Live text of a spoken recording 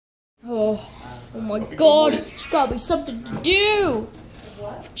Oh my god, there's gotta be something to do.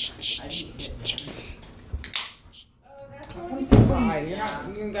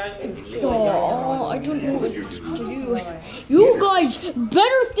 Oh, I don't know what to do. You guys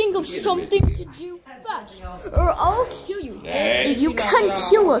better think of something to do fast, or I'll kill you. You can't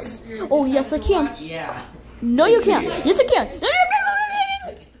kill us. Oh, yes, I can. No, you can't. Yes, I can.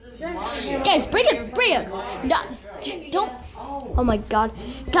 Guys, break it. No, don't. Oh my god.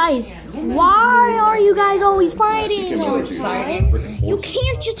 Guys, why are you guys always fighting all the time? You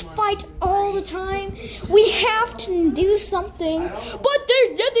can't just fight all the time. We have to do something. But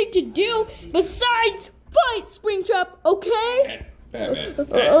there's nothing to do besides fight, Springtrap, okay?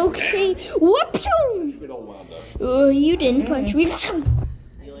 Okay. Whoop! You didn't punch me.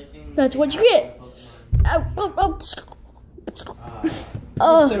 That's what you get.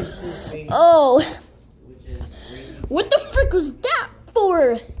 Oh. What the frick was that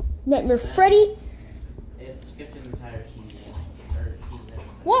for? Nightmare Freddy? It skipped an entire season.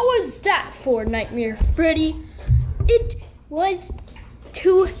 What was that for, Nightmare Freddy? It was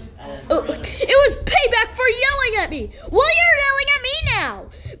to... Oh, it was payback for yelling at me. Well, you're yelling at me now.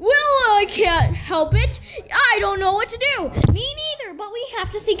 Well, I can't help it. I don't know what to do. Me neither, but we have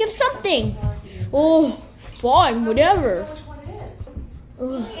to think of something. Oh, fine, whatever.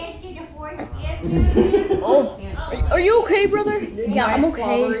 Oh, are you okay, brother? Yeah, I'm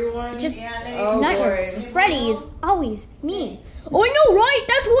okay. Just Nightmare Freddy is always mean. Oh, I know, right?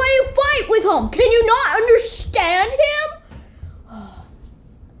 That's why you fight with him. Can you not understand him?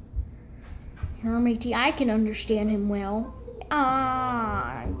 Here, matey, I can understand him well.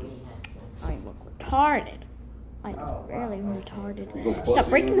 I look retarded. I look really retarded. Stop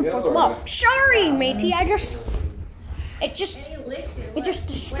breaking the fourth wall. Sorry, matey. It just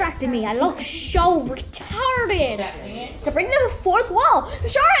distracted me. I look so retarded. Stop breaking the fourth wall.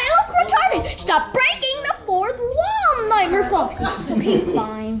 Sorry, I look retarded. Stop breaking the fourth wall, Nightmare Foxy. Okay,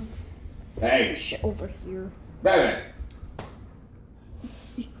 fine. Hey. Shit over here. Batman.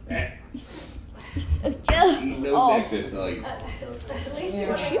 I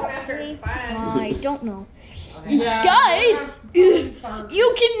don't know. Guys,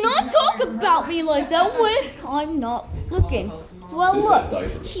 you cannot talk about me like that when I'm not looking. Well,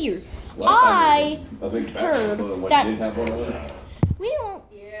 look, here. I heard that we won't.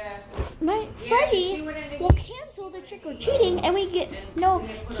 Freddy will cancel the trick-or-treating and we get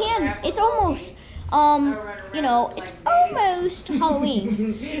it's almost it's almost Halloween,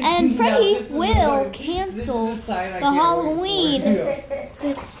 and Freddy will cancel the Halloween,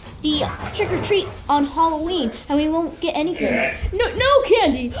 the trick-or-treat on Halloween, and we won't get anything. No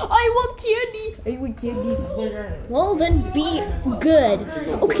candy! I want candy! I want candy. Well, then be good.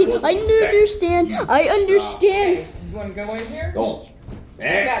 Okay, I understand. You want to go in here? Don't.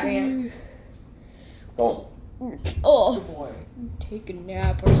 Batman. Don't. Oh, take a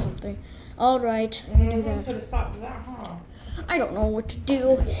nap or something. All right, do that. I don't know what to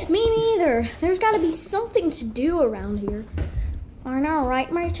do. Me neither. There's got to be something to do around here. I know, right,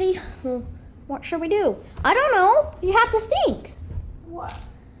 Marty? Well, what should we do? I don't know. You have to think. What?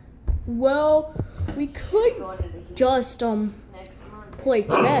 Well, we could just play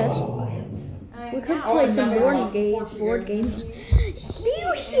chess. We could play some board games. Do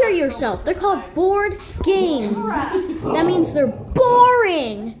you hear yourself? They're called board games. That means they're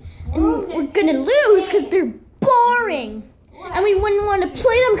boring. And we're gonna lose because they're boring. And we wouldn't want to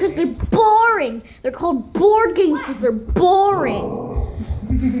play them because they're boring. They're called board games because they're boring.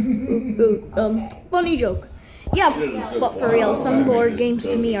 Funny joke. Yeah, but for real, some board games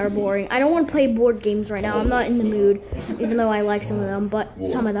to me are boring. I don't want to play board games right now. I'm not in the mood, even though I like some of them, but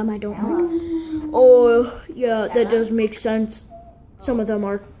some of them I don't like. Oh, yeah, that does make sense. Some of them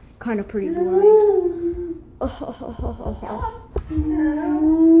are kind of pretty boring. You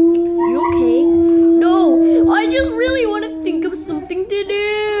okay? No, I just really want to think of something to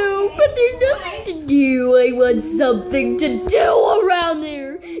do, but there's nothing to do. I want something to do around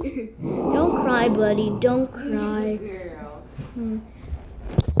there. Don't cry, buddy. Don't cry.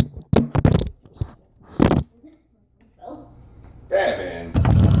 Batman.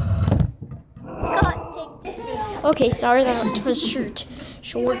 Okay, sorry that was short.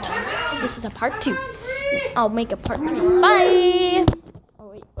 This is a part 2. I'll make a part 3. Bye. Oh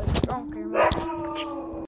wait, what's wrong, camera?